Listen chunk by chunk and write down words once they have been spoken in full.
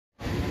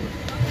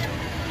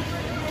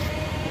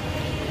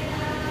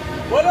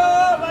बोलो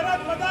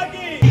भारत माता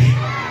की,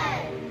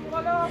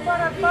 बोलो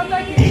भारत माता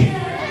की।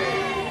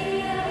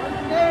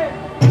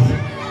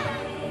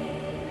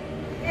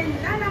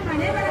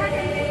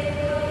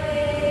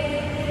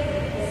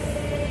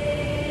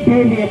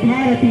 ಭವ್ಯ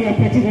ಭಾರತೀಯ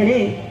ಪ್ರಜೆಗಳೇ,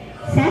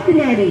 ಸಾಕು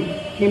ಮಾಡಿ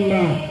ನಿಮ್ಮ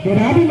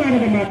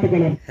ದುರಾಭಿಮಾನದ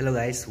ಮಾತುಗಳನ್ನು. Hello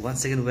guys,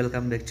 once again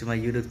welcome back to my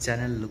YouTube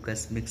channel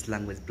Lucas Mixed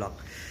Language Blog।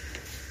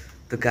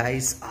 तो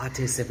गाइस आज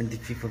है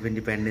 75th ऑफ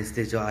इंडिपेंडेंस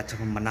डे जो आज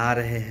हम मना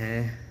रहे हैं।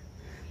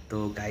 तो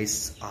गाइस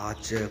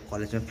आज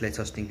कॉलेज में फ्लैग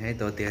होस्टिंग है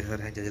तो देर हो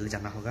रहा है, जल्दी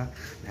जाना होगा।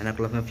 9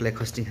 o'clock में फ्लैग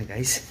होस्टिंग है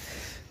गाइस,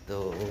 तो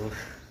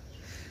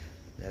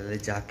जल्दी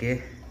जाके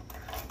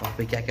वहाँ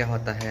पे क्या क्या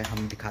होता है हम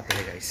दिखाते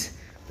हैं गाइस।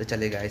 तो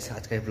चलिए गाइस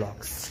आज का ब्लॉग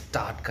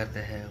स्टार्ट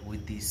करते हैं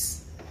विद दिस।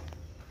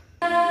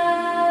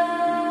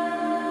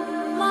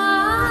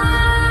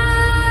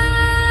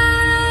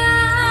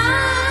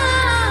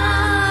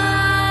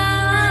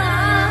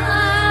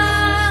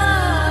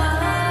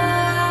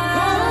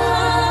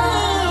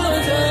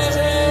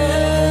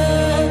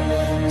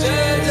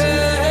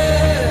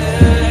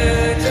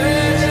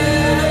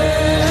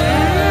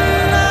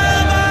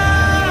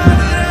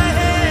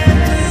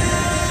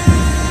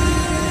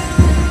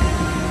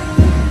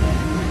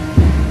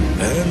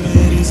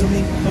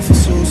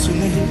 अफसोस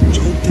नहीं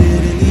जो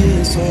तेरे लिए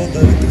सौ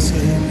दर्द से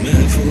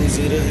महफूज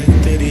रहे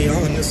तेरी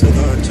आन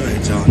सदा, चाहे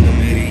जान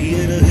मेरी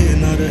ये रहे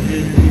ना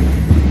रहे।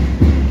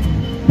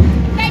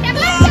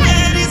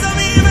 मेरी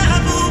ज़मीं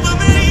महबूब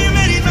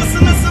मेरी नस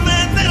नस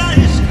में तेरा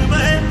इश्क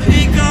बहे,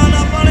 फीका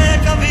ना पड़े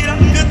कभी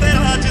रंग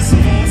तेरा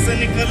जिस्मों से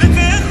निकल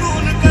के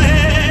खून कहे।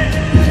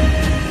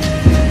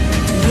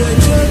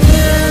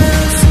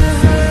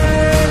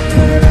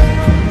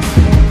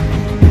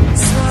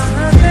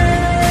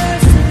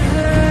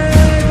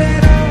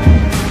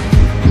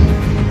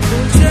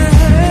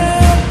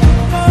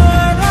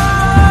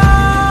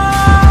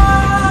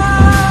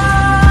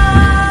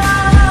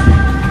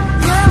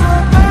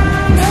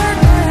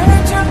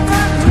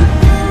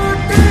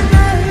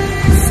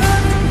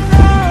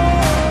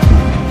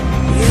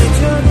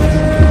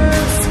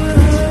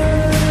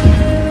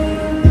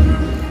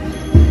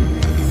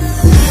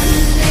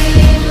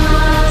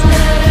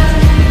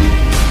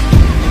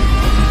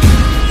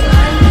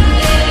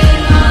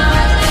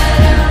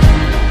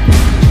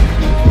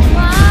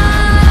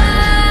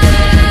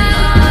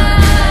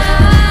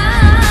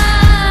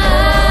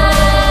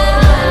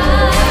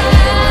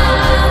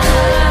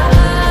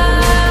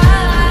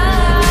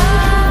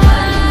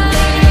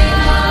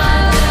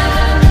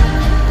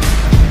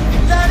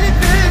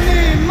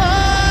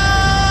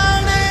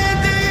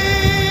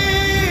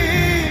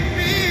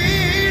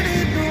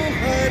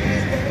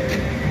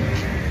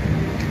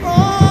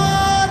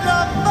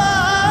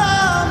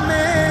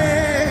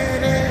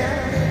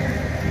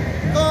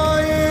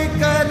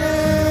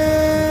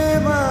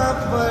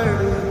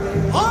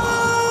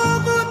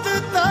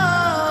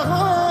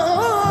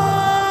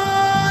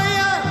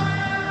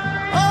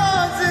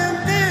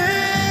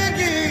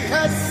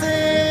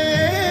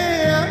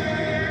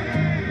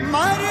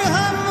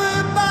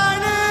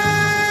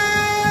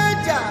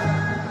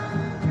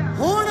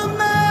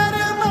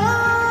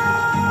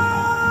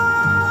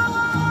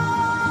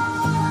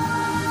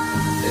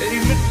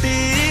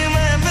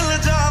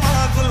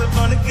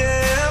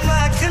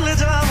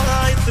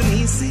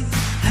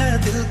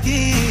 दिल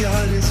की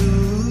आरज़ू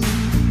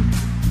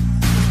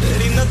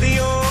तेरी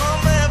नदियों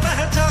में बह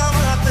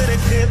जावा, तेरे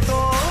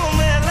खेतों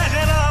में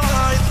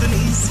लहरावा,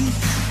 इतनी सी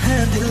है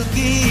दिल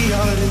की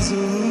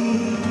आरज़ू।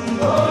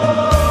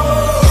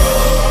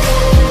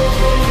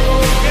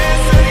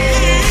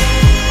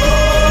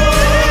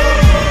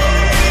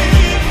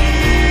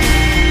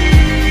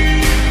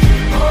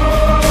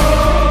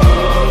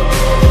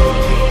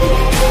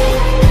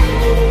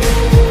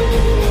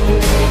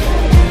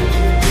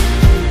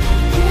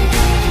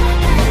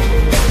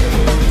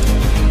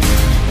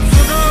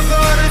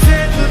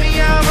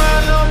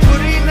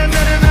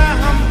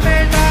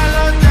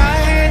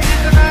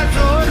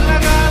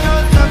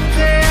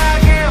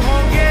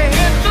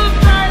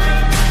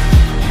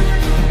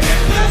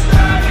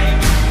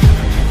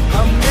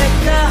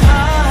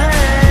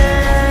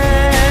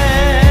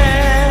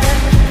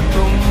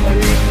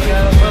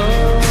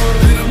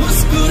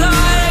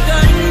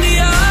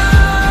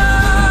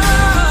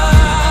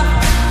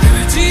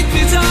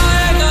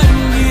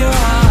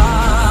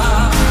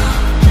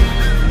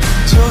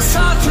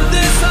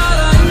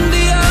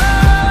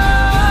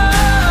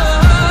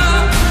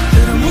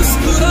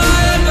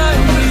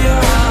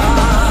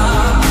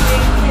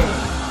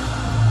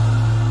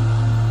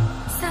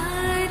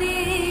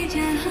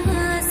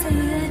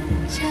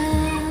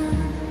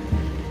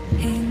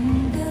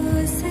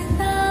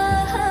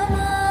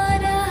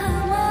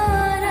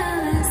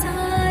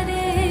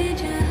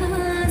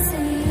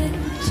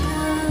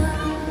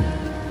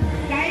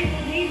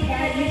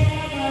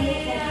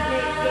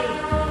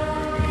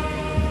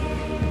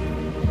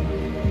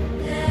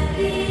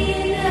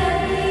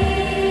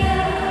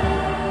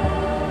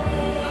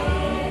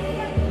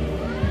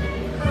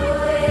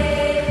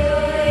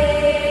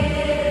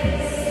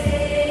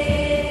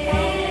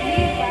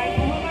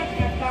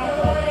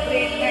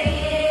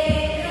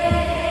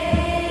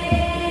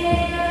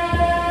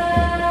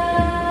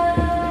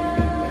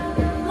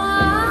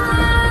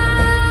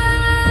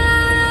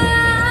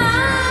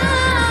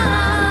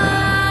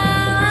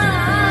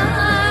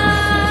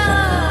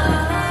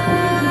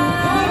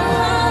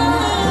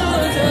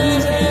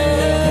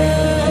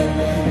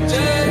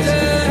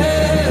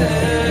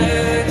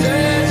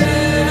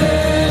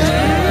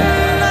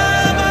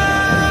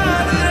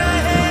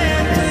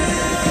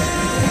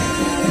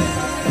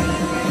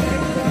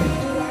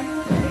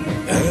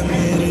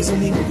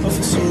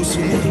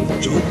 सुने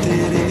जो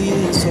तेरे लिए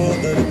 100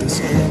 दर्द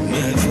से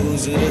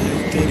महफूज रहे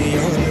तेरी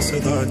आन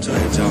सदा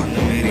चाहे जान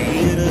मेरी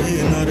ये रहे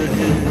न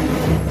रहे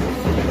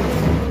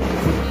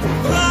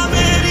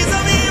मेरी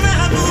ज़मीं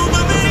महबूब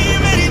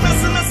मेरी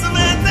नस नस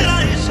में तेरा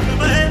इश्क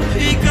बहे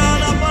फीका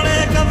ना पड़े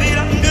कभी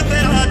रंग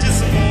तेरा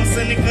जिस्मों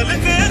से निकल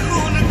के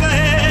खून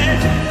कहे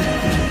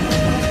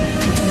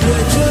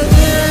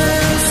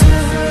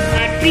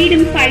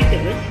Freedom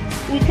fighters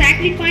who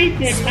sacrificed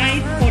their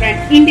lives for an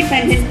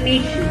independent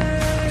nation.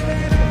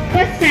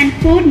 First and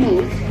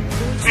foremost,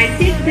 I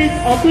take this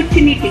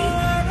opportunity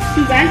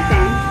to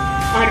welcome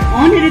our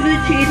Honorable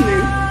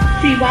Chairman,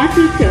 Sri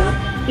Vasu Sir,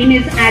 in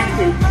his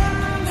absence.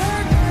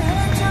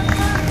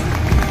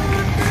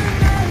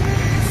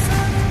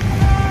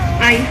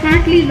 I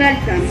heartily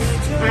welcome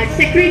our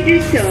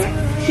Secretary Sir,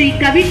 Sri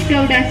Kavish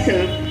Gowda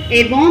Sir.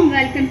 A warm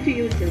welcome to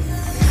you, sir.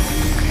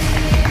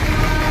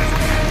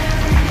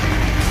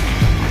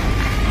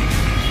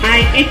 I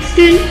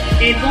extend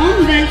a warm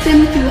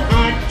welcome to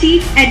our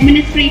Chief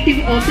Administrative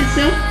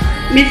Officer,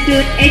 Mr.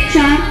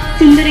 H.R.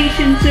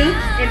 Sundareshan sir.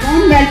 A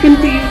warm welcome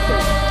to you, sir.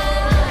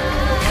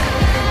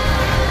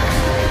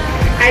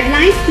 I'd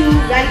like to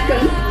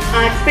welcome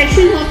our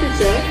Special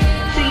Officer,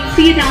 Sri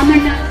C.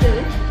 Ramanna sir.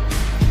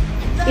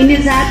 In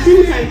his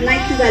absence, I'd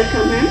like to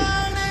welcome him.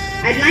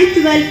 I'd like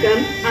to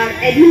welcome our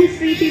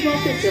Administrative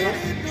Officer,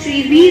 Sri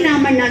V.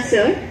 Ramanna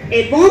sir.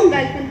 A warm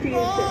welcome to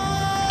you, sir.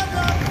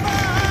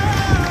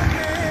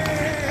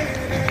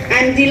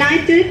 I am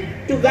delighted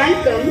to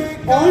welcome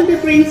all the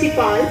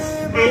principals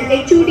and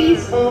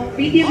HODs of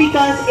Vidya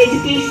Vikas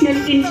Educational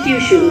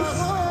Institutions,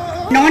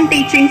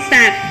 non-teaching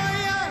staff.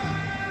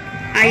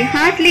 I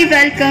heartily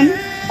welcome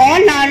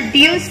all our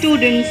dear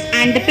students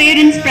and the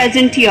parents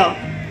present here.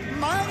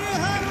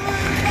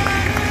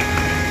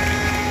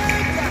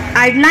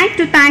 I'd like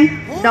to thank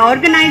the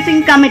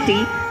organizing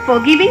committee for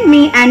giving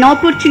me an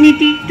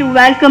opportunity to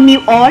welcome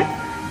you all.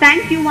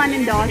 Thank you one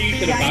and all.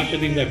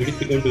 ಪಾಶದಿಂದ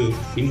ಬಿಡಿಸಿಕೊಂಡು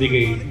ಇಂದಿಗೆ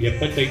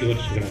 75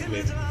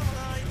 ವರ್ಷಗಳಾಗಿವೆ.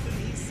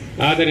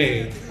 ಆದರೆ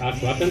ಆ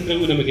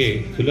ಸ್ವಾತಂತ್ರ್ಯವು ನಮಗೆ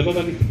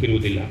ಸುಲಭವಾಗಿ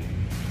ಸಿಕ್ಕಿರುವುದಿಲ್ಲ.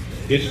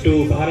 ಎಷ್ಟು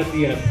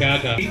ಭಾರತೀಯರ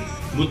ತ್ಯಾಗ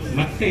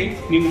ಮತ್ತೆ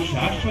ನೀವು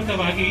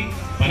ಶಾಶ್ವತವಾಗಿ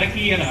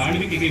ಪರಕೀಯರ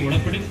ಆಳ್ವಿಕೆಗೆ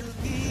ಒಳಪಡಿ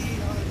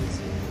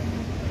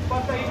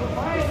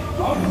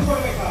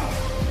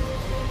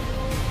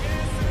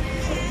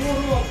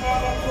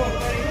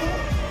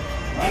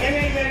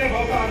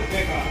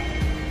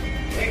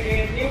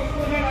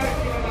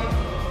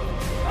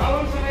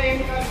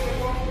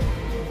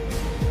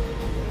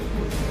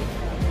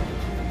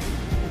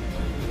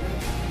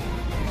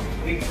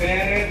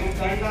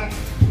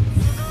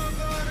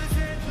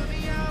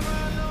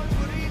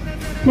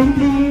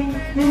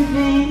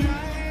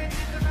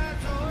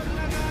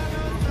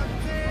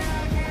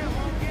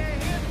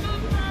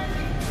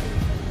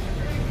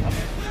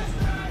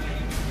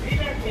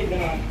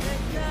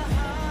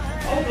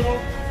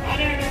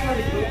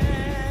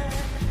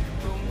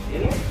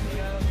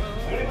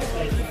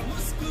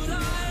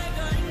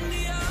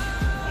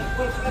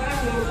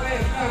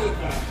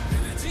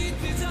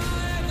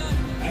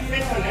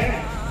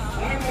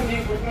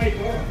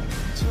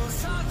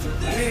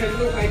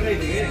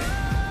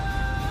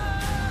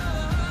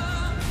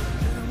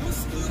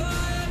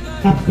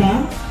ಅಪ್ಪ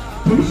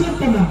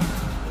ಪುರುಷೋತ್ತಮ,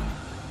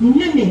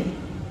 ನಿನ್ನನ್ನೇ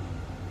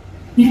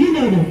ಇಲ್ಲಿ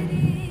ನೋಡು.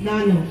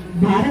 ನಾನು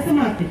ಭಾರತ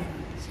ಮಾತೆ.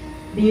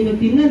 ನೀನು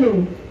ತಿನ್ನಲು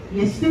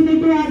ಎಷ್ಟು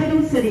ದುಡ್ಡು ಆದರೂ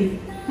ಸರಿ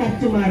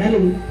ಖರ್ಚು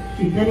ಮಾಡಲು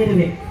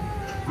ಸಿದ್ಧನಿರುವೆ.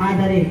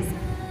 ಆದರೆ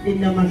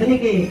ನಿನ್ನ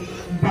ಮಗನಿಗೆ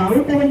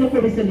ಬಾವುಟವನ್ನು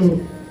ಕೊಡಿಸಲು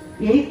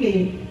ಏಕೆ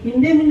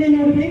ಹಿಂದೆ ಮುಂದೆ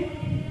ನೋಡುವೆ?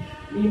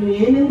 ನೀನು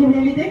ಏನೆಂದು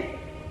ಹೇಳಿದೆ?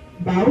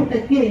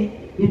 ಬಾವುಟಕ್ಕೆ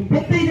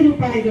 25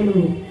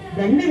 ರೂಪಾಯಿಗಳು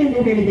ದಂಡವೆಂದು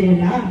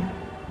ಹೇಳಿದೆಯಲ್ಲ.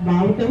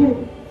 ಬಾವುಟವು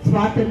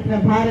ಸ್ವಾತಂತ್ರ್ಯ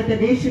ಭಾರತ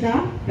ದೇಶದ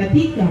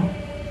ಪ್ರತೀಕ.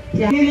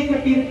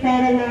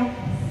 ಹೇಳಿಕೊಟ್ಟಿರುತ್ತಾರಲ್ಲ,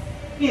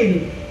 ಕೇಳು.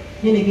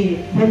 ನಿನಗೆ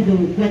ಒಂದು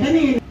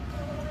ಘಟನೆಯನ್ನು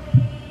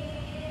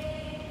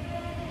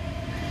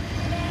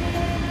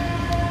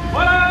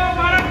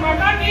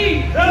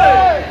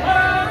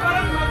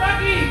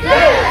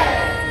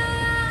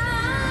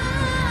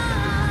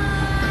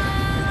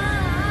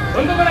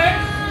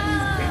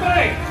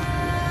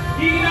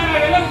ಈಗಿನ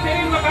ನಾವೆಲ್ಲರೂ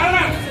ಸೇರಿರುವ ಕಾರಣ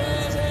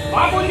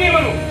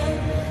ಬಾಪೂಜಿಯವರು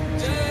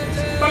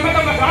ತಮ್ಮ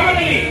ತಮ್ಮ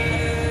ಗ್ರಾಮದಲ್ಲಿ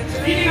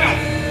ಈಗಿನ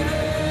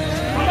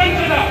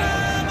ಸ್ವತಂತ್ರದ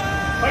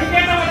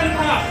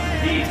ಸಂಕೇತವಾದಂತಹ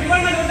ಈ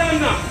ತ್ರಿವರ್ಣ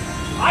ಧ್ವಜವನ್ನು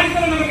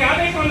ಆರಿಸಲು ನಮಗೆ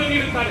ಆದೇಶವನ್ನು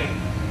ನೀಡುತ್ತಾರೆ.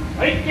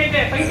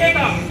 ಐಕ್ಯತೆ ಸಂಕೇತ,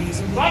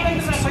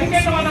 ಸ್ವಾತಂತ್ರ್ಯದ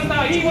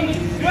ಸಂಕೇತವಾದಂತಹ ಈ ಒಂದು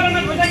ತ್ರಿವರ್ಣ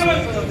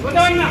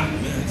ಧ್ವಜವನ್ನ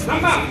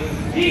ನಮ್ಮ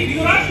ಈ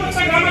ವಿದುರಾಶ್ವತ್ಥ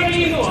ಗ್ರಾಮದಲ್ಲಿ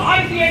ಇಂದು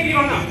ಆರಿಸಿಯೇ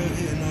ತೀರೋಣ.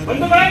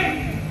 ಬಂಧುಗಳೇ,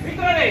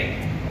 ಮಿತ್ರರೇ,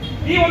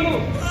 ಈ ಒಂದು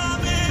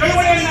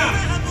ಚಳುವಳಿಯನ್ನ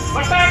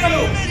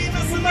ಮಟ್ಟಾಕಲು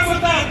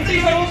ಸುತ್ತಮುತ್ತ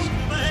ಬ್ರಿಟಿಷರು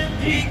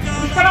ಈ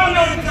ಮುಷ್ಕರವನ್ನು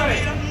ಹೊರಡಿಸಿದ್ದಾರೆ.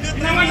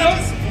 ನಮ್ಮನ್ನು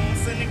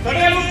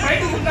ತಡೆಯಲು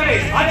ಪ್ರಯತ್ನಿಸುತ್ತಾರೆ.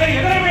 ಆದರೆ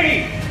ಹೆದರಬೇಡಿ,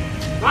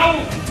 ನಾವು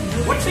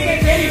ಒಟ್ಟಿಗೆ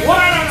ಸೇರಿ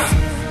ಹೋರಾಡೋಣ.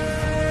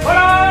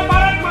 बोलो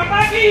भारत माता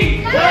की,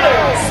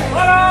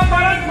 बोलो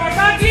भारत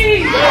माता की,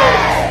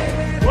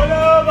 बोलो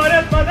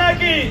भारत माता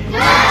की.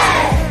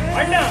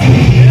 अण्ण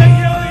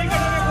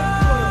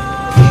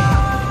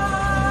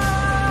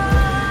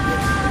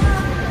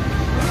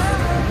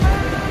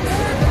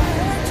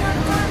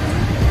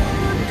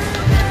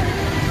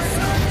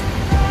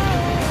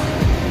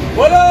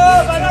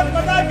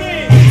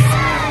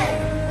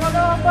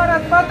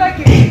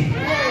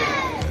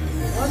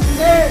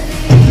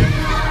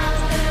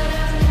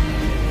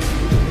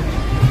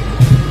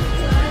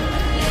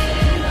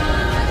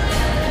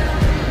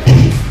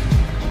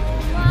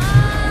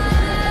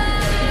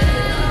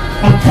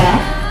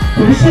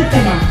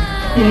ಪುರುಷೋತ್ತಮ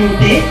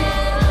ತಿಳಿಯುತ್ತೆ.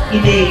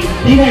 ಇದೇ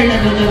ತ್ರಿವರ್ಣ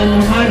ಧ್ವಜವನ್ನು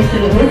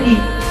ಹಾರಿಸಲು ಹೋಗಿ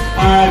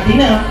ಆ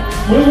ದಿನ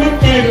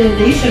 32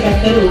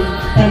 ದೇಶಭಕ್ತರು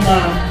ತಮ್ಮ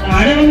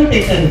ಪ್ರಾಣವನ್ನು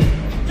ತೆತ್ತರು.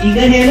 ಈಗ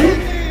ಹೇಳು,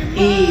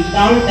 ಈ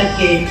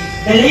ಬಾವುಟಕ್ಕೆ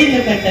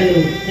ಬೆಲೆಯನ್ನು ಕಟ್ಟಲು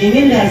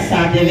ನಿನ್ನಿಂದ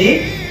ಸಾಧ್ಯವೇ?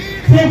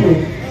 ಹೋಗು,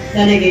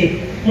 ನನಗೆ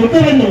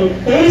ಮುಖವನ್ನು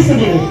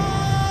ತೋರಿಸದಿರು.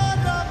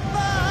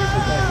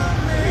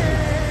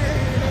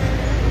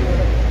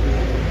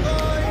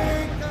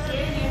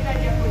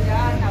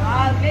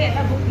 ಎಲ್ಲ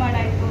ಬುಕ್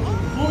ಮಾಡಾಯ್ತು.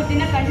 3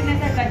 ದಿನ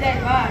ಕಂಟಿನ್ಯೂಸ್ ಆಗಿ ರಜೆ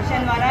ಅಲ್ವಾ?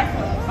 ಶನಿವಾರ,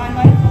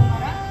 ಭಾನುವಾರ,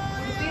 ಸೋಮವಾರ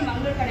ಉಡುಪಿ,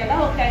 ಮಂಗಳೂರು ಕಡೆ ಎಲ್ಲ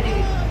ಹೋಗ್ತಾ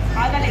ಇದ್ದೀವಿ.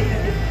 ಆಗಲ್ಲ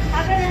ಇರ್ತದೆ.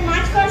 ಹಾಗಾದ್ರೆ ನಾನು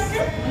ಮಾರ್ಚ್ ಪಾಸ್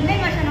ಮುಂದೆ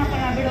ವರ್ಷ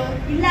ನೋಡ್ಕೊಳ್ಳೋಣ ಬಿಡು.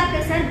 ಇಲ್ಲ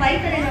ಸರ್,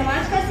 ಬೈತಾರೆ. ನಾನು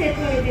ಮಾರ್ಚ್ ಪಾಸ್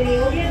ಸೇರ್ಕೊಂಡಿದ್ದೀನಿ,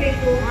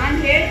 ಹೋಗ್ಲೇಬೇಕು. ನಾನು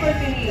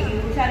ಹೇಳ್ಕೊಳ್ತೀನಿ,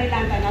 ನೀನು ಹುಷಾರಿಲ್ಲ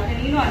ಅಂತ. ಆದರೆ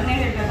ನೀನು ಅದನ್ನೇ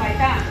ಹೇಳ್ಬೇಕು,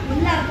 ಆಯ್ತಾ?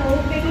 ಇಲ್ಲ ಅಕ್ಕ,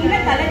 ಹೋಗ್ಬೇಕು. ಇಲ್ಲ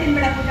ತಲೆ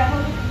ತಿನ್ಬೇಡ ಪೂಜಾ,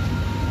 ಹೋಗು.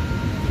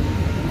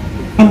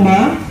 ಅಮ್ಮ,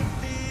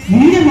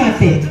 ವೀರ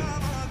ಮಾತೆ,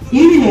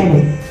 ಇಲ್ಲಿ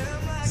ನೋಡು.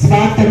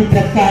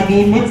 ಸ್ವಾತಂತ್ರ್ಯಕ್ಕಾಗಿ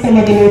ಮೊಟ್ಟ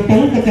ಮೊದಲು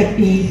ಟೊಂಕ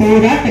ಕಟ್ಟಿ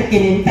ಹೋರಾಟಕ್ಕೆ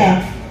ನಿಂತ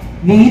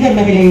ವೀರ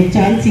ಮಹಿಳೆ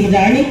ಝಾನ್ಸಿ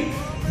ರಾಣಿ,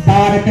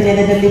 ಭಾರತ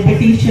ನೆಲದಲ್ಲಿ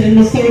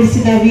ಬ್ರಿಟಿಷರನ್ನು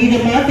ಸೋಲಿಸಿದ ವೀರ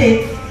ಮಾತೆ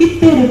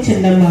ಕಿತ್ತೂರು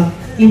ಚೆನ್ನಮ್ಮ.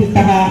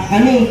 ಇಂತಹ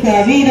ಅನೇಕ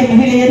ವೀರ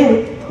ಮಹಿಳೆಯರು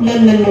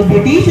ನನ್ನನ್ನು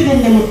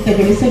ಬ್ರಿಟಿಷರಿಂದ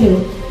ಮುಕ್ತಗೊಳಿಸಲು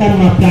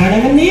ತಮ್ಮ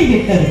ಪ್ರಾಣವನ್ನೇ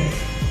ಬಿಟ್ಟರು.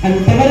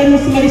 ಅಂತವರನ್ನು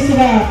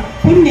ಸ್ಮರಿಸುವ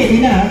ಪುಣ್ಯ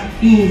ದಿನ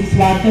ಈ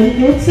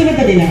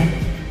ಸ್ವಾತಂತ್ರ್ಯೋತ್ಸವದ ದಿನ.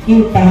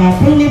 ಇಂತಹ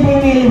ಪುಣ್ಯ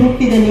ಭೂಮಿಯಲ್ಲಿ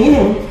ಹುಟ್ಟಿದ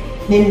ನೀನು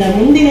ನಿನ್ನ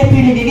ಮುಂದಿನ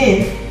ಪೀಳಿಗೆಗೆ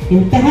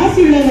ಇಂತಹ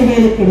ಸುಳ್ಳನ್ನು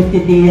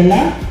ಹೇಳಿಕೊಡುತ್ತಿದ್ದೀಯಲ್ಲ,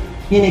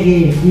 ನಿನಗೆ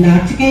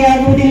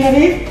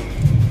ನಾಚಿಕೆಯಾಗುವುದಿಲ್ಲವೇ?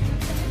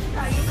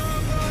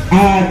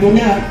 ಆ ದಿನ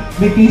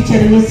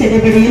ಬ್ರಿಟಿಷರನ್ನು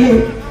ಸೆರೆಬಡಿಯಲು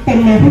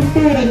ತಮ್ಮ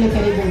ಹುಟ್ಟೂರನ್ನು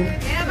ಕರೆದು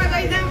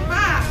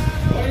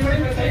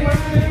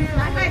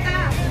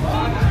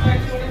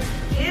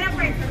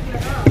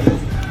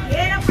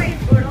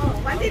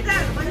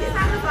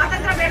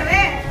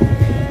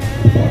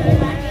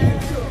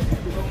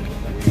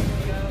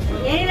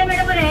ಏನಿಲ್ಲ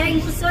ಮೇಡಮ್ ಅವರೇ, ಈ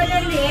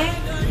ಸುತ್ತೋಲೆಯಲ್ಲಿ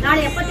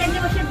ನಾಳೆ 78ನೇ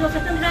ವರ್ಷದ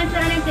ಸ್ವತಂತ್ರ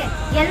ದಿನಾಚರಣೆ ಅಂತೆ.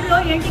 ಎಲ್ಲರೂ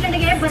 8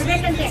 ಗಂಟೆಗೆ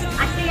ಬರ್ಬೇಕಂತೆ.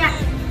 ಅಷ್ಟೇ.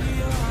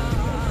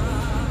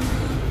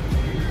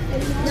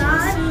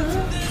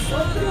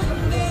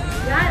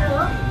 ಯಾರು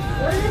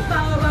ಒಳ್ಳೆ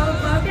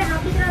ಪಾವಟೆ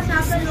ಹಾಕಿದ್ರ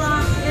ಸಾಕಲ್ವಾ?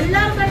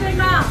 ಎಲ್ಲರೂ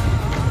ಬರ್ಬೇಕಲ್ವಾ?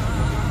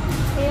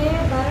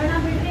 ಬರೋಣ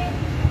ಬಿಡ್ರಿ,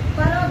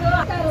 ಬರೋದು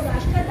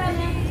ಅಷ್ಟೇ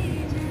ತಾನೆ.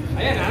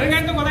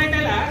 ನನಗಂತೂ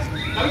ಗೊತ್ತಾಯ್ತಲ್ಲ,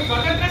 ನಮ್ಗೆ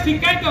ಸ್ವತಂತ್ರ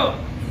ಸಿಕ್ಕಾಯ್ತು.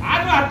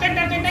 ಆದ್ರೂ ಅರ್ಜೆಂಟ್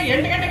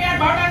 8 ಗಂಟೆಗೆ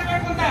ಬಾವುಟ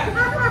ಹಾಕ್ಬೇಕು ಅಂತ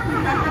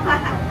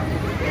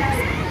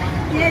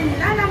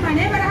ಎಲ್ಲ ನಮ್ಮ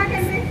ಮನೆ ಬರ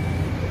ಹಾಕಲ್ರಿ.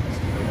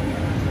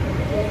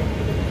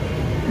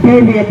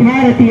 ಭವ್ಯ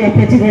ಭಾರತೀಯ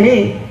ಪ್ರಜೆಗಳೇ,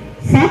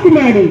 ಸಾಕು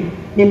ಮಾಡಿ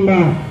ನಿಮ್ಮ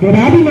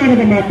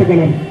ದುರಾಭಿಮಾನದ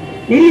ಮಾತುಗಳನ್ನು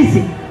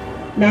ನಿಲ್ಲಿಸಿ.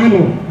 ನಾನು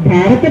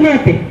ಭಾರತ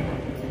ಮಾತೆ.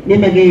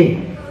 ನಿಮಗೆ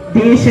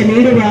ದೇಶ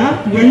ನೀಡುವ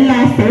ಎಲ್ಲ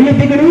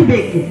ಸೌಲಭ್ಯಗಳೂ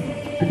ಬೇಕು.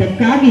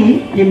 ಅದಕ್ಕಾಗಿ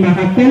ನಿಮ್ಮ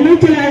ಹಕ್ಕನ್ನು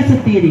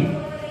ಚಲಾಯಿಸುತ್ತೀರಿ.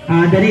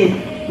 ಆದರೆ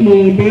ಈ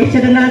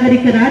ದೇಶದ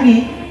ನಾಗರಿಕರಾಗಿ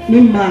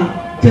ನಿಮ್ಮ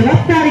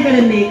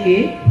ಜವಾಬ್ದಾರಿಗಳನ್ನೇಕೆ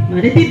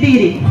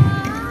ಮರೆತಿದ್ದೀರಿ?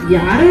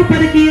 ಯಾರೋ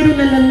ಪರಕೀಯರು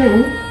ನನ್ನನ್ನು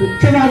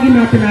ತುಚ್ಛವಾಗಿ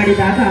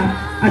ಮಾತನಾಡಿದಾಗ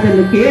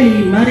ಅದನ್ನು ಕೇಳಿ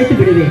ಮರೆತು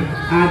ಬಿಡುವೆ.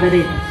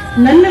 ಆದರೆ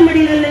ನನ್ನ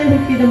ಮಡಿಲಲ್ಲೇ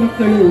ಹುಟ್ಟಿದ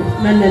ಮಕ್ಕಳು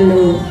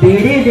ನನ್ನನ್ನು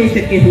ಬೇರೆ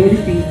ದೇಶಕ್ಕೆ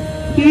ಹೋಲಿಸಿ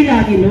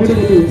ಕೀಳಾಗಿ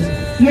ನೋಡುವುದು,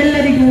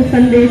 ಎಲ್ಲರಿಗೂ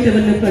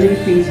ಸಂದೇಶವನ್ನು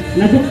ಕಳುಹಿಸಿ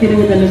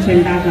ನಗುತ್ತಿರುವುದನ್ನು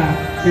ಕಂಡಾಗ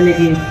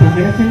ನನಗೆ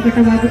ಬಹಳ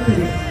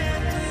ಸಂಕಟವಾಗುತ್ತದೆ.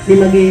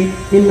 ನಿಮಗೆ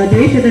ನಿಮ್ಮ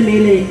ದೇಶದ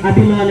ಮೇಲೆ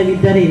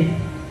ಅಭಿಮಾನವಿದ್ದರೆ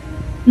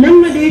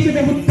ನಮ್ಮ ದೇಶದ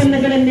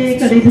ಉತ್ಪನ್ನಗಳನ್ನೇ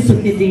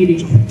ಖರೀದಿಸುತ್ತಿದ್ದೀರಿ.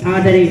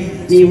 ಆದರೆ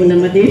ನೀವು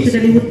ನಮ್ಮ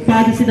ದೇಶದಲ್ಲಿ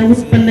ಉತ್ಪಾದಿಸಿದ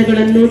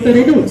ಉತ್ಪನ್ನಗಳನ್ನು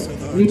ತೊರೆದು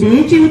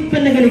ವಿದೇಶಿ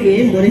ಉತ್ಪನ್ನಗಳಿಗೆ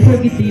ಮೊರೆ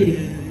ಹೋಗಿದ್ದೀರಿ.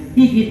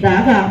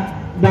 ಹೀಗಿದ್ದಾಗ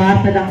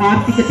ಭಾರತದ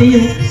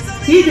ಆರ್ಥಿಕತೆಯು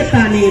ಈಗ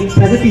ತಾನೇ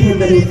ಪ್ರಗತಿ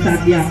ಹೊಂದಲು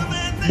ಸಾಧ್ಯ.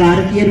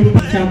 ಭಾರತೀಯರು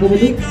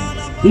ಪಕ್ಷಾಗುವುದು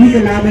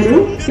ಈಗಲಾದರೂ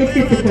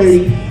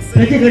ಎಚ್ಚೆತ್ತುಕೊಳ್ಳಿ.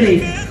 ಪ್ರಜೆಗಳೇ,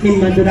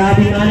 ನಿಮ್ಮ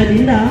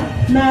ದುರಾಭಿಮಾನದಿಂದ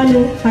ನಾನು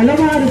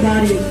ಹಲವಾರು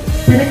ಬಾರಿ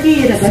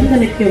ಪರಕೀಯರ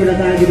ಬಂಧನಕ್ಕೆ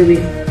ಒಳಗಾಗಿರುವೆ.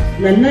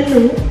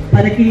 ನನ್ನನ್ನು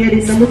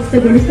ಪರಕೀಯರಿಂದ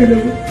ಮುಕ್ತಗೊಳಿಸಲು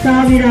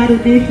ಸಾವಿರಾರು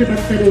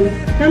ದೇಶಭಕ್ತರು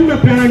ತಮ್ಮ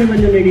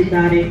ಪ್ರಾಣವನ್ನು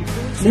ನೀಡಿದ್ದಾರೆ.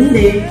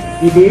 ಮುಂದೆ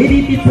ಇದೇ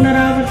ರೀತಿ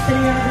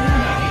ಪುನರಾವರ್ತನೆಯಾದ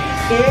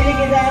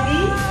ಏಳಿಗೆಗಾಗಿ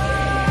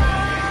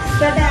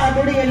ಸದಾ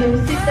ದುಡಿಯಲು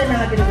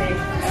ಸಿದ್ಧನಾಗಿರುವೆ.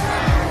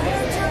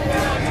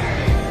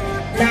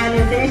 ನಾನು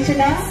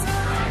ದೇಶದ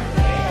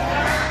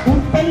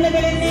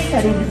ಉತ್ಪನ್ನಗಳನ್ನೇ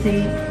ಖರೀದಿಸಿ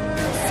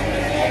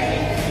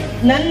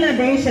ನನ್ನ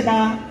ದೇಶದ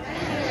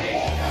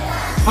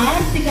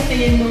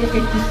ಆರ್ಥಿಕತೆಯನ್ನು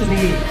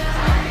ಹೆಚ್ಚಿಸುವೆ.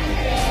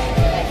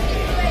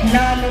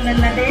 ನಾನು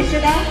ನನ್ನ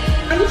ದೇಶದ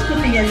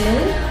ಸಂಸ್ಕೃತಿಯನ್ನು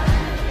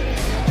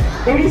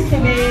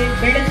ಉಳಿಸುವೆ,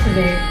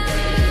 ಬೆಳೆಸುವೆ.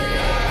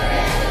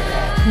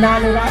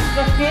 ನಾನು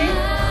ರಾಷ್ಟ್ರಕ್ಕೆ,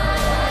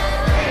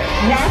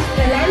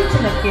 ರಾಷ್ಟ್ರ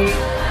ಲಾಂಛನಕ್ಕೆ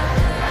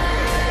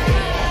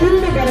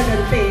ಕುಂದು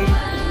ಬರದಂತೆ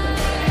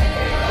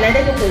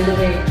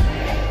ನಡೆದುಕೊಳ್ಳುವೆ.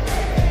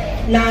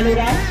 ನಾನು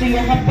ರಾಷ್ಟ್ರೀಯ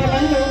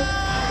ಹಬ್ಬವನ್ನು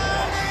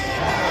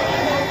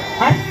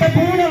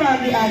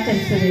ಅರ್ಥಪೂರ್ಣವಾಗಿ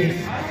ಆಚರಿಸುವೆ.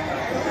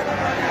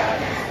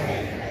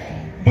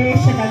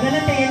 ದೇಶದ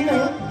ಘನತೆಯನ್ನು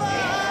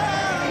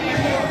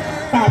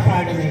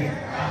ಕಾಪಾಡುವೆ.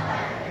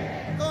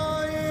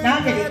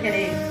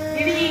 ನಾಗರಿಕರೇ,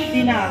 ಇಡೀ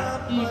ದಿನ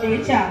ಈ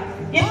ದೇಶ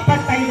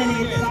 75ನೇ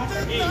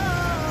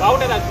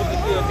ಬಾವುಟದ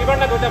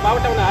ತ್ರಿವರ್ಣ ಧ್ವಜ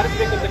ಬಾವುಟವನ್ನು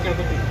ಹಾರಿಸಬೇಕು ಅಂತ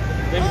ಕೇಳ್ಕೊತೀನಿ.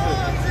 ದಯವಿಟ್ಟು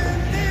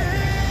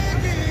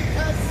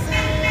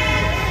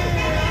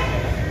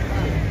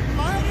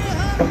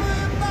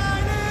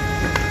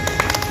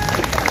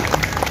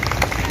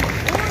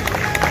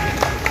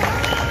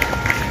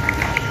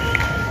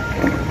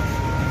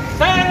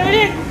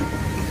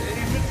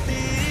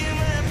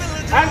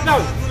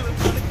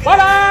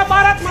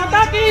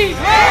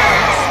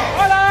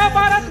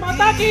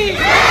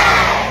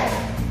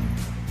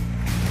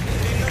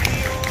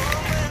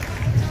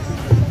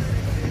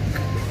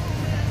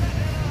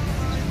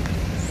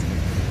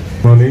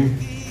morning.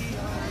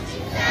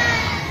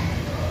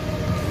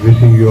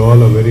 Wishing you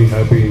all a very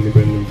happy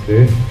Independence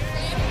Day.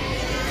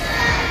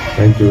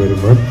 Thank you very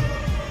much.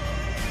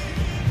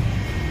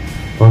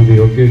 On the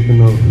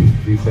occasion of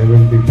the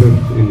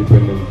 75th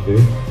Independence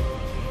Day,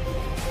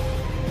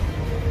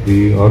 the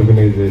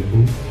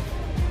organization,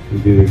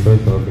 the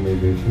research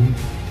organization,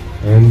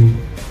 and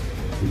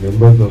the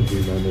members of the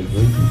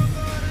management,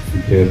 the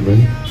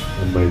chairman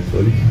and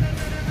myself,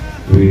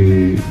 we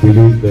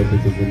believe that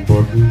it is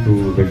important to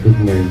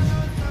recognize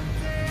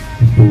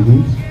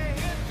students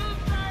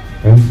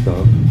and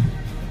staff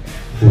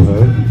who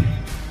have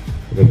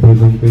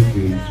represented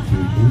the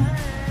institution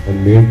and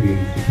made the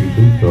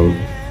institution proud.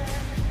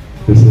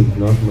 This is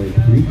not my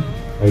speech.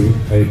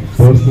 I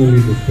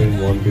personally this time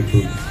wanted to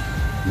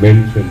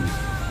mention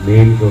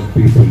names of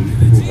people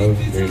who have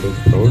made us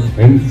proud.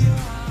 Hence,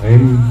 I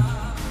am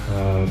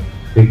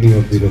taking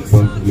up the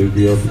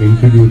responsibility of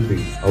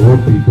introducing our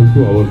people to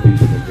our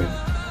people again.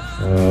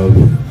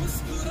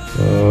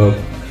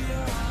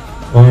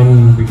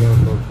 On behalf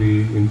of the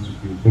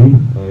institution,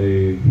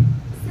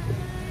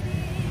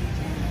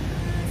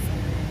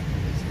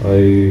 I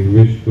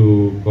wish to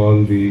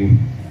call the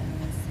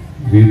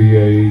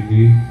VVIG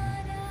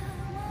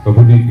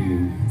Kabaddi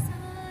team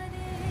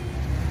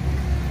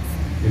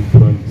in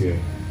front here.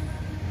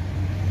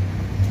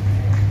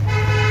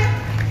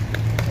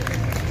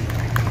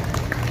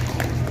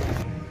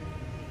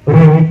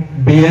 Rohit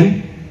BN,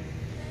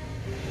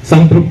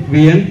 Santrup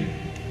VN,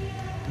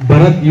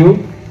 Bharat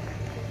U,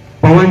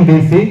 Pawan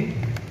DC,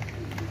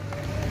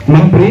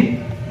 Mantri,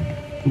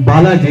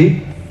 Balaji,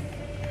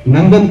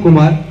 Nandan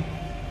Kumar,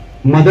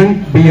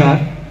 Madan BR,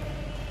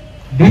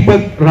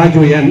 Deepak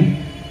Raju N,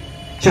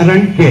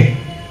 Charan K.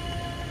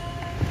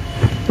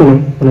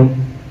 Hello.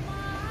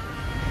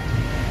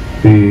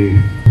 The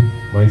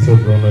Mysore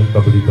Zonal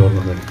Kabaddi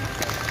Tournament.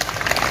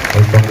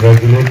 I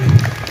congratulate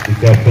the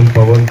Captain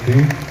Pawan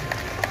Singh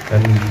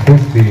and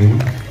his team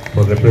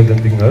for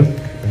representing us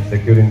and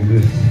securing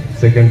this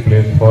second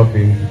place for the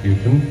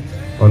institution.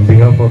 On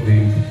behalf of the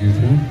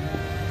institution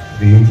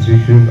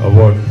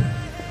awards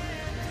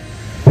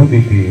to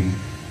the team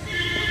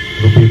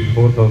rupees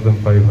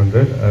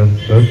 4,500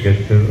 as a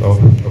gesture of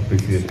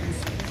appreciation.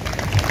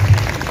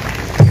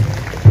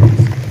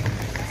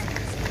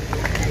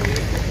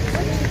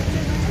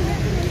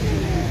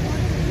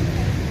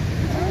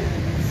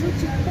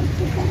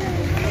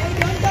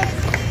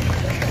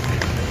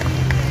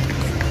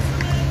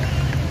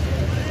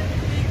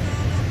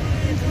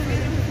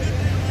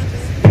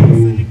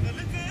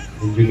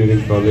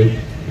 Engineering College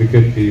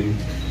cricket team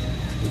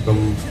to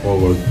come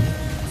forward.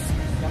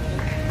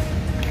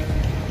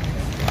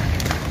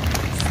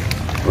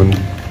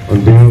 On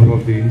behalf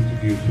of the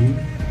institution,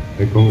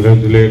 I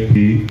congratulate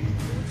the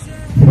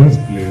first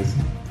place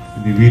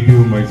in the VTU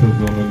Mysore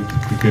Zonal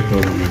Cricket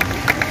Tournament.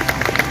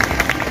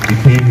 The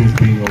team is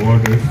being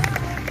awarded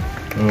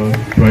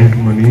prize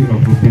money of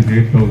rupees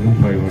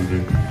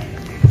 8,500.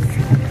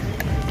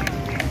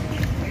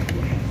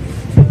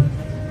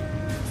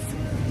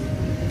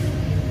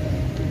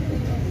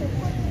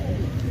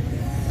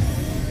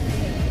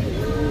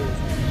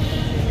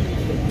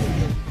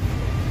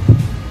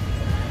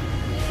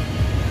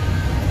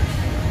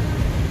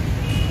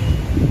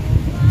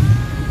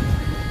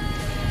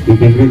 The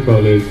degree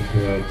college,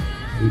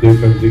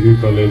 Degree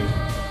College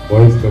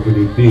Boys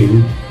Kabaddi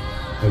team,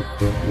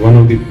 one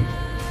of the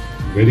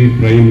very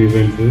prime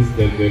events is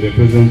that they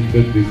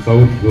represented the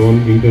South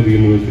Zone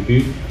Inter-University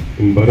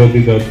in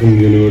Bharathidasan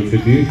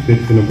University,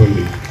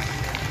 Tirupati.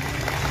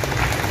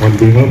 On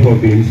behalf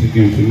of the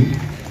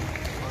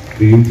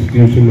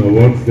institution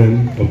awards them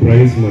a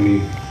prize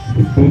money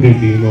to the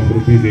team of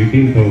rupees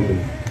 18,000.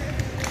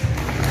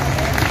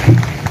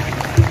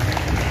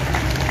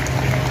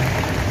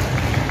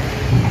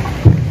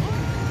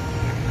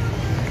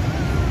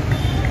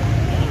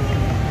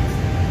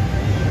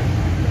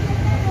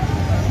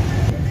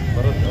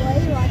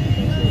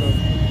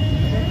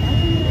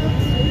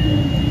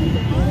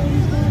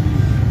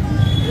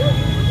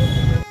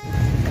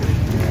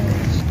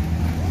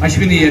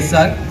 Ashwini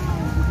SR,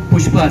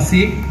 Pushpa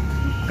C,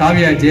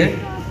 Kavya J,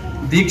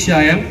 Diksha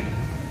M,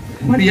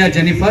 Maria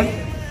Jennifer,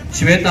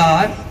 Shweta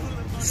R,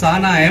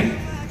 Sana M,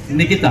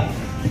 Nikita.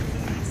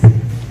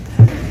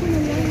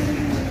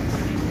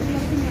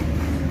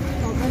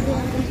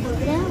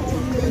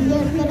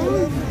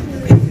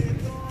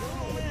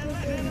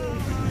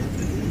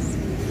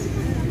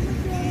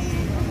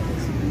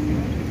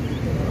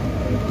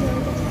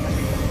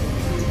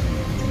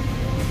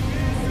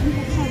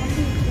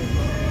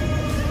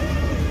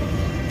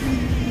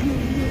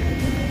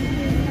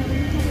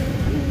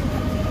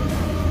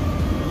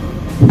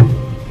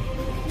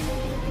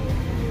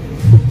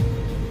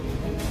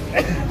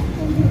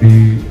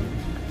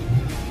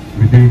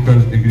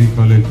 Degree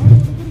College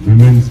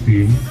women's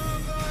team,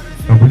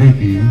 Kabaddi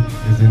team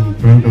is in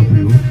front of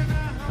you.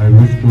 I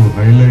wish to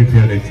highlight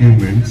their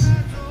achievements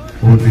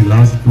over the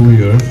last 2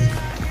 years.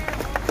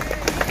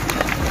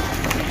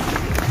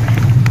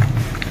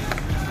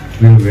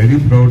 We are very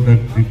proud that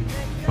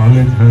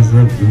college has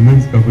a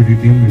women's kabaddi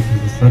team which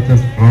is such a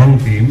strong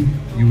team.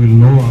 You will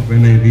know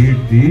when I read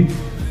the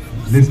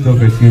list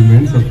of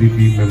achievements of the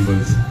team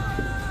members.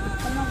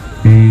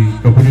 The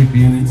kabaddi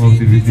team of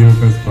the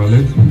Vidyavikas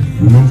College,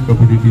 women's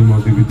kabaddi team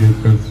of the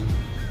Vidyavikas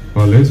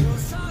College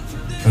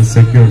has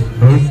secured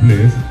 3rd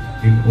place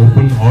in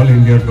Open All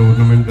India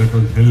tournament that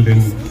was held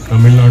in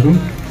Tamil Nadu.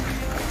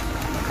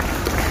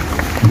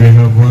 They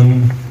have won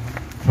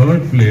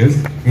 3rd place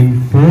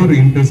in 4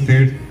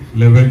 interstate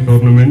level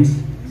tournaments.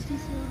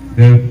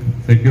 They have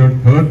secured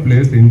 3rd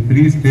place in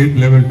 3 state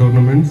level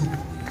tournaments.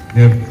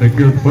 They have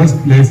secured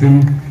 1st place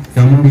in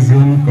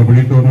Champion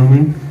Kabaddi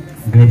tournament.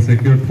 They have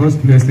secured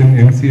 1st place in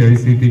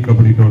MCICT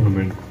Kabaddi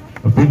tournament.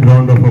 A big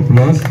round of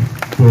applause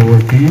to our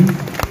team.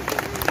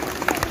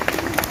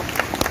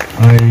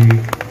 I,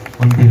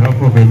 on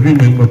behalf of every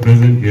member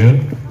present here,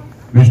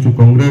 wish to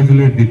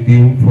congratulate the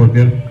team for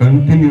their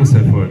continuous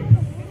effort.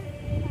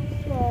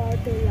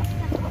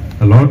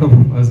 A lot of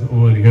us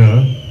over here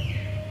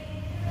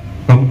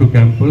come to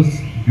campus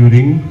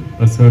during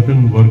a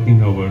certain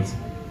working hours,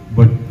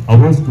 but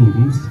our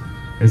students,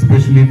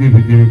 especially the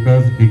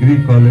Vidyavikas Degree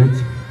College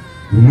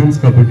Women's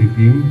Kabaddi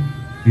team,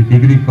 the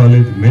Degree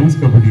College Men's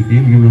Kabaddi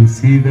team, you will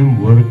see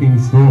them working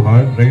so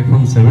hard right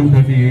from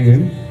 7:30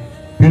 AM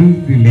till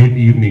the late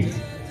evenings.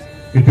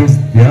 It is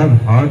their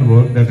hard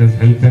work that has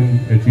helped them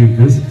achieve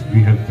this.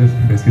 We have just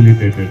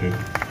facilitated it.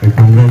 I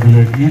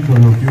congratulate each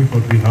one of you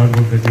for the hard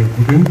work that you have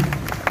put in.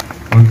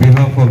 On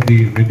behalf of the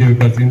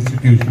Vidyavikas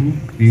institution,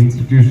 the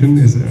institution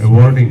is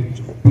awarding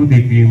to the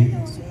team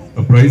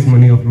a prize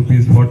money of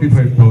rupees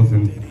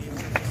 45,000.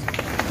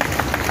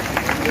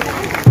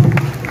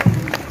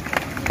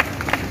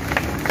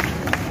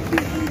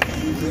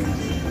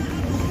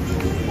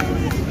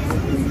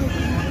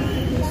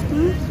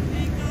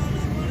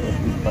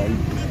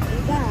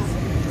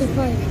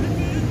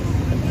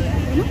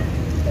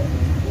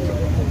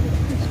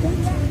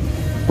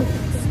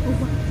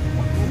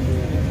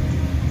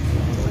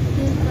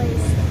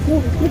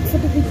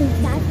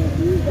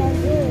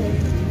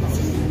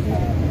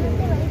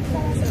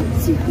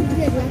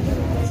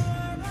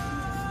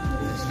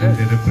 And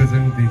they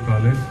represent the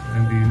college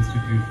and the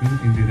institution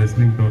in the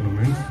wrestling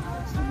tournaments.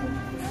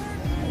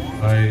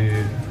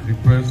 I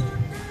request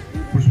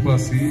Pushpa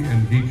C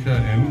and Deeksha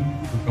M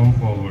to come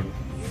forward.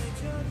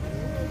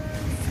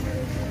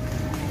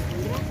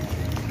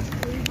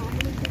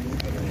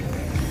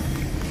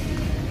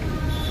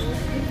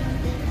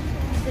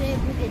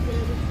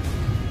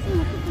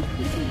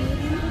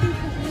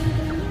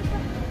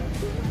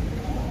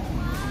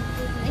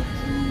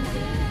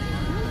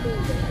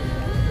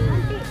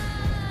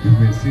 You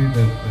may see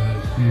that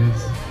she is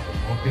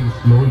walking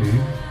slowly.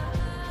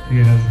 She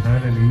has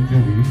had an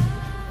injury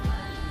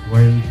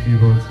while she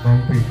was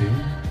competing.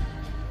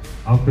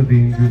 After the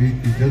injury,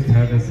 she just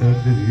had a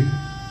surgery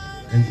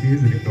and she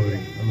is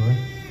recovering.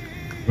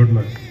 Good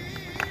luck.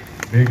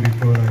 Big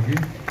recover agi,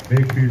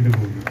 big field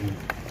hogi.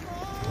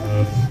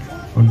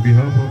 On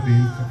behalf of the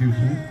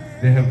institution,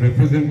 they have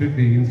represented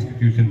the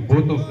institution,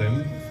 both of them,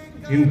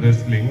 in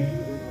wrestling.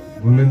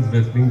 Women's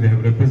wrestling, they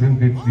have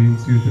represented the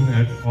institution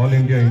at All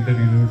India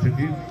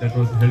Inter-University that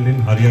was held in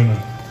Haryana.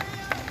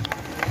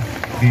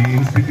 The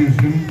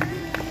institution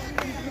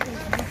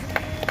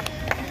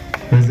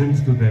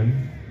presents to them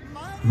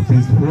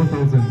rupees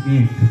 4,000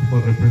 each for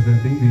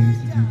representing the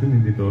institution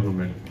in the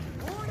tournament.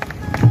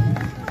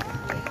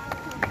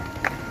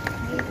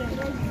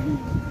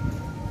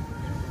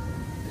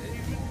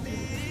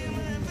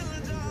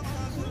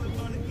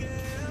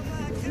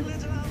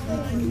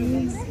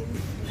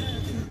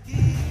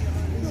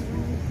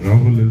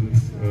 Rahul is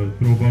a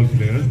throwball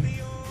player.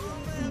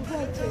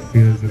 He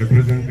has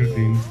represented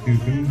the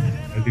institution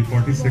at the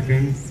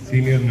 42nd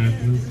Senior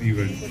Nationals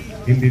event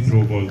in the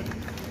throwball.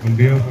 On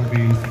behalf of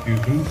the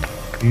institution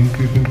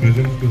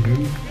presents to him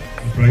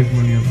a prize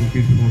money of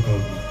rupees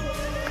 4,000.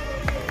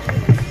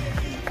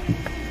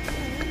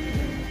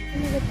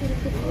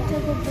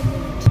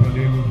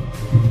 Salim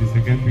from the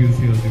 2nd PUC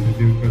of the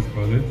Vidyavikas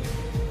College.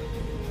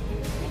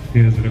 He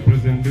has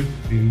represented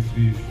the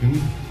institution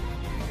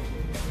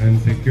and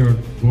secured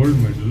gold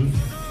medal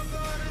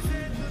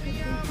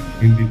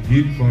in the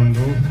Jeet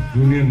Kondo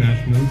Junior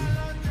Nationals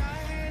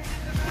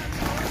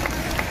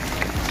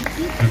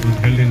that was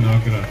held in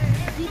Agra.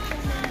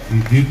 The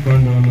Jeet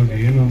Kondo ಅನ್ನೋದು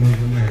ಏನು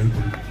ಅನ್ನೋದನ್ನ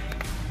ಹೇಳ್ತೀನಿ.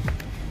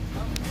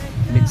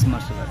 Mixed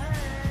martial art.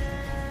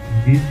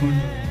 Jeet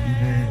Kondo is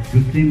a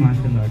Guthrie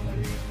martial art.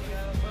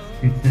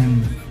 It's an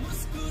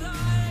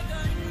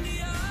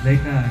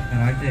like a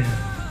karate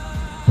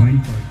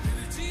point fight.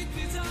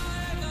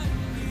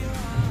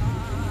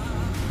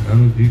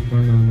 ನಾನು ಜೀಟ್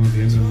ಕೊಂಡು ಅನ್ನೋದು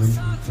ಏನು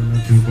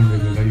ಚೆನ್ನಾಗಿ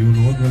ತಿಳ್ಕೊಂಡಿರಲಿಲ್ಲ. ಇವ್ನು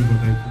ಹೋದ್ಮೇಲೆ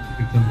ಗೊತ್ತಾಯ್ತು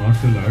ಇಟ್ಸ್ ಅ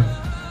ಮಾರ್ಷಲ್ ಆರ್ಟ್.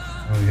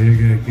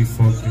 ಹೇಗೆ ಕಿಕ್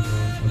ಬಾಕ್ಸಿಂಗು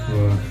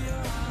ಅಥವಾ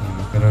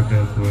ಕರಾಟೆ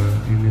ಅಥವಾ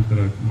ಇನ್ನಿತರ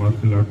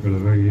ಮಾರ್ಷಲ್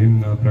ಆರ್ಟ್ಗಳಿವೆ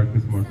ಏನು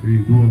ಪ್ರಾಕ್ಟೀಸ್ ಮಾಡ್ತೀವಿ,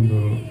 ಇದು ಒಂದು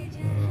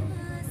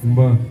ತುಂಬ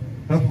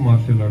ಟಫ್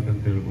ಮಾರ್ಷಲ್ ಆರ್ಟ್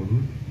ಅಂತ ಹೇಳ್ಬೋದು.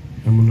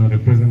 ನಮ್ಮನ್ನು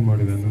ರೆಪ್ರೆಸೆಂಟ್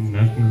ಮಾಡಿದ್ದಾನೆ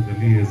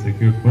ನ್ಯಾಷನಲ್ಸಲ್ಲಿ.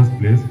 Secured first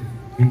place.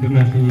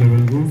 International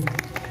ಲೆವೆಲ್ಗೂ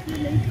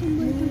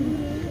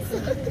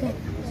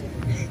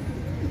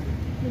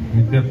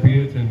Nitya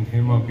PH and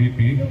Hema BP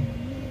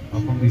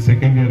from the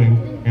second year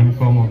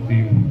MCom of the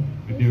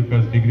Vidya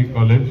Vikas Degree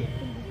College.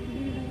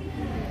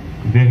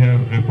 They have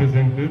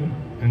represented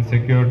and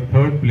secured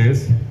third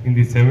place in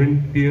the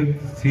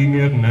 70th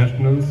Senior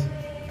Nationals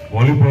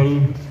Volleyball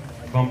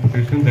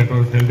competition that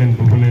was held in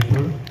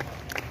Bhubaneswar.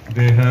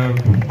 They have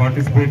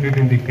participated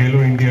in the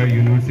Khelo India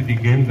University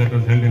Games that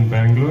was held in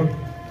Bangalore.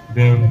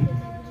 They have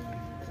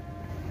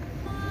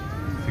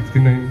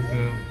 69th.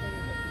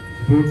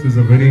 Sports is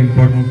a very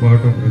important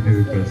part of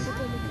Vidya Vikas.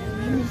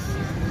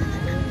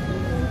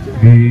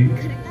 The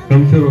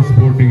culture of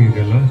sporting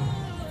ಇದೆಲ್ಲ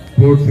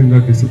sports ಇಂದ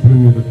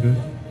discipline ಇರುತ್ತೆ,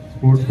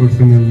 sports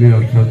person ಅಲ್ಲಿ ಆ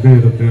ಶ್ರದ್ಧೆ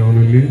ಇರುತ್ತೆ,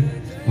 ಅವನಲ್ಲಿ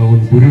ಆ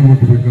ಒಂದು ಗುರಿ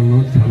ಮುಟ್ಟಬೇಕನ್ನೋ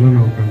ಛಲ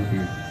ನಾವು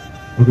ಕಾಣ್ತೀವಿ,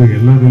 ಅದು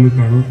ಎಲ್ಲದರಲ್ಲೂ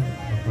ಕಾಣೋ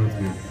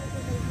ಅಸಾಧ್ಯ.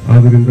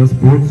 ಆದ್ದರಿಂದ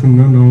ಸ್ಪೋರ್ಟ್ಸ್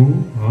ಅನ್ನ ನಾವು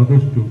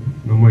ಆದಷ್ಟು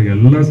ನಮ್ಮ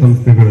ಎಲ್ಲ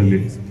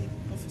ಸಂಸ್ಥೆಗಳಲ್ಲಿ,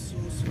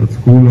 ಅದು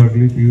ಸ್ಕೂಲ್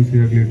ಆಗಲಿ, PUC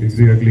ಆಗಲಿ,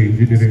 ಡಿಗ್ರಿ ಆಗಲಿ,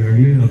 ಇಂಜಿನಿಯರಿಂಗ್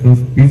ಆಗಲಿ ಅಥವಾ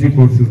PG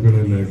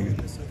ಕೋರ್ಸಸ್ಗಳಲ್ಲಿ ಆಗಲಿ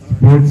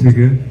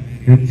ಸ್ಪೋರ್ಟ್ಸಿಗೆ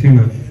ಹೆಚ್ಚಿನ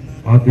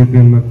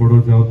ಆದ್ಯತೆಯನ್ನು ಕೊಡೋ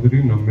ಜವಾಬ್ದಾರಿ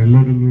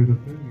ನಮ್ಮೆಲ್ಲರಲ್ಲೂ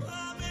ಇರುತ್ತೆ.